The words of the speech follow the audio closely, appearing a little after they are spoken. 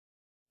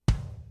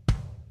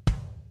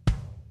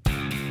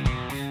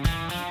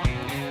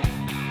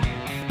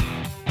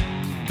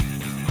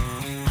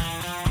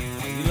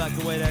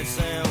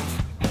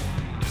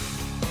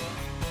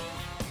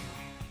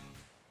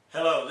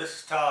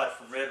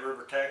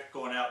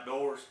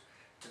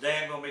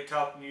going to be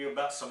talking to you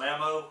about some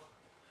ammo.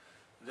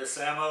 This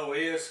ammo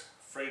is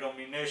Freedom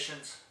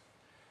Munitions.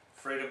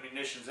 Freedom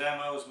Munitions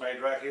ammo is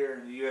made right here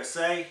in the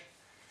USA.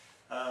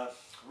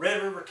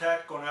 Red River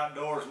Tactical and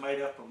Outdoors is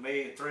made up of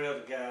me and 3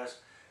 other guys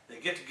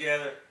that get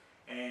together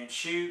and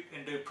shoot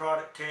and do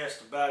product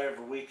tests about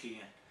every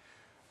weekend.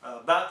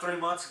 About 3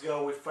 months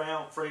ago we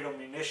found Freedom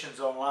Munitions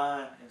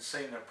online and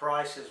seen their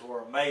prices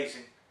were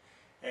amazing,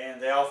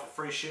 and they offer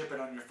free shipping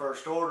on your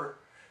first order.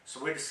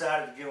 So we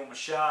decided to give them a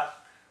shot.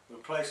 We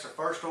placed our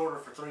first order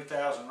for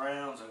 3,000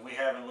 rounds and we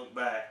haven't looked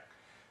back.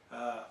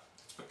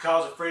 It's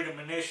because of Freedom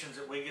Munitions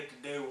that we get to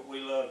do what we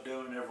love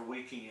doing every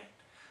weekend.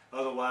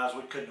 Otherwise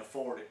we couldn't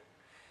afford it.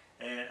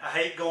 And I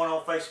hate going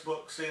on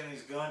Facebook seeing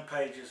these gun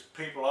pages.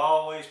 People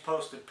always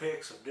posting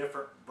pics of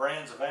different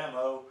brands of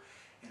ammo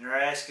and they're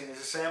asking, is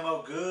this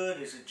ammo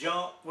good? Is it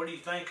junk? What do you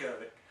think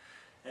of it?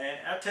 And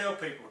I tell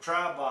people,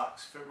 try a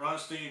box. If it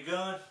runs through your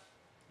gun,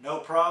 no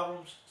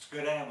problems, it's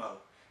good ammo.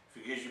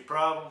 If it gives you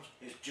problems,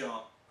 it's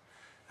junk.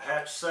 I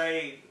have to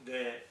say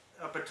that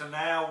up until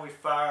now we've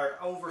fired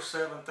over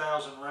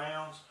 7,000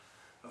 rounds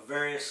of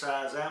various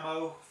size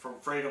ammo from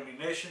Freedom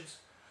Munitions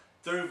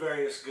through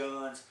various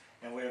guns,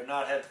 and we have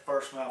not had the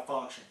first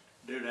malfunction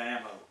due to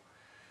ammo.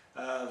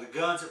 The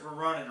guns that we're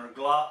running are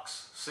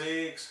Glocks,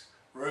 SIGs,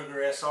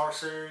 Ruger SR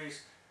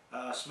series,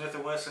 Smith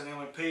 & Wesson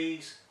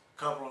M&Ps, a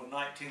couple of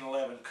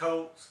 1911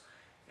 Colts,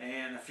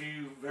 and a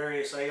few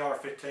various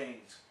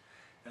AR-15s.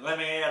 And let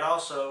me add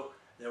also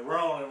that we're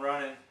only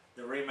running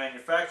the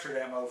remanufactured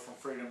ammo from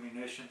Freedom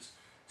Munitions,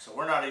 so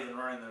we're not even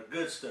running their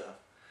good stuff.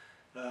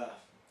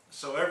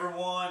 So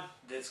everyone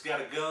that's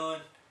got a gun,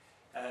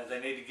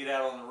 they need to get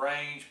out on the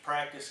range,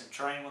 practice and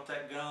train with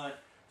that gun.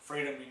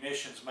 Freedom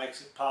Munitions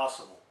makes it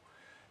possible.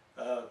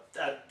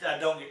 I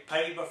don't get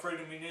paid by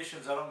Freedom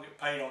Munitions. I don't get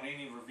paid on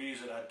any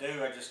reviews that I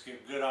do. I just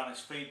give good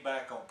honest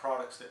feedback on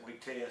products that we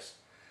test.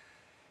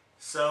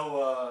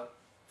 So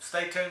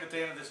stay tuned at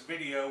the end of this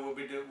video.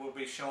 We'll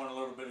be showing a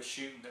little bit of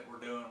shooting that we're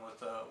doing with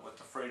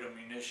the Freedom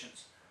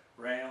Munitions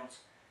rounds.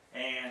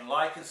 And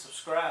like and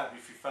subscribe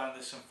if you find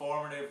this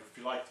informative. If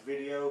you like the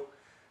video,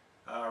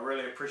 I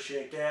really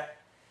appreciate that.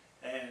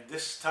 And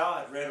this is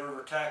Todd, Red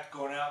River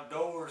Tactical and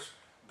Outdoors.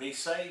 Be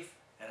safe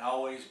and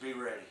always be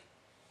ready.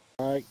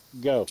 All right,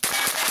 go.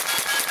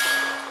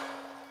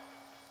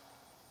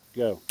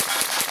 Go.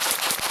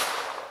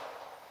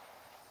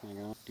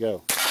 Hang on,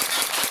 go.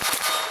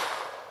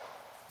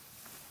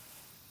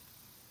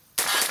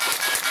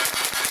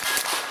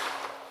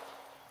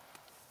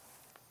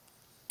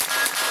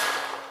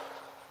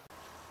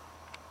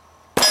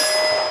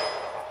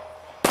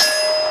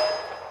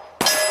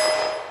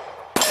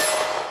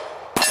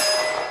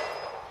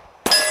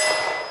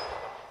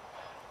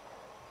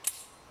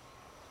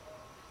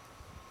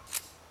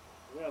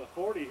 Yeah, the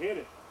 40 hit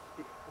it.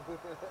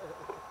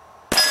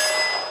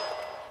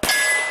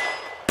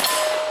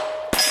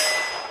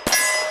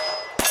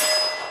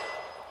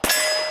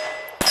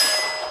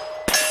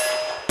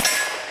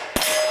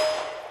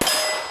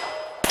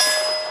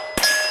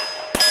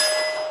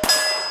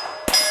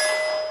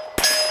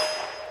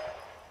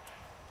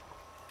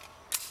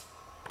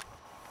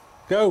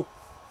 Go.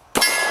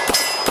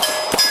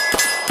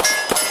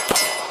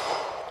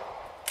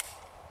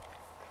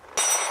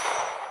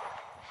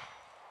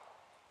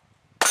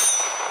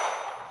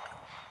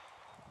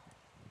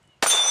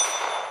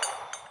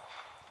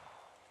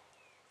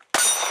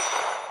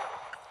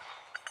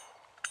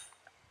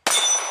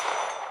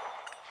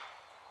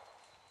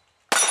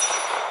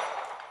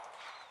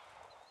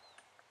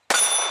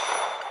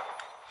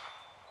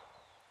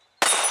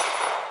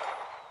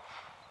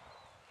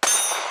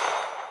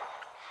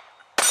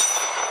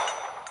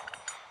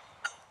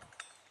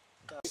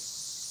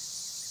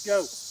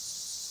 Go.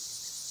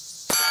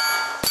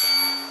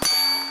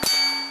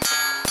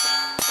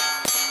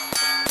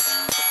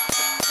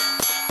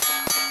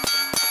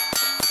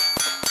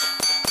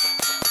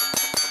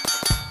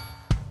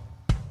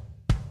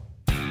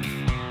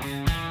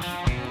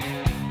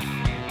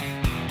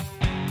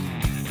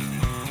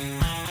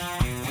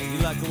 You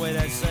like the way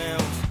that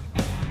sounds?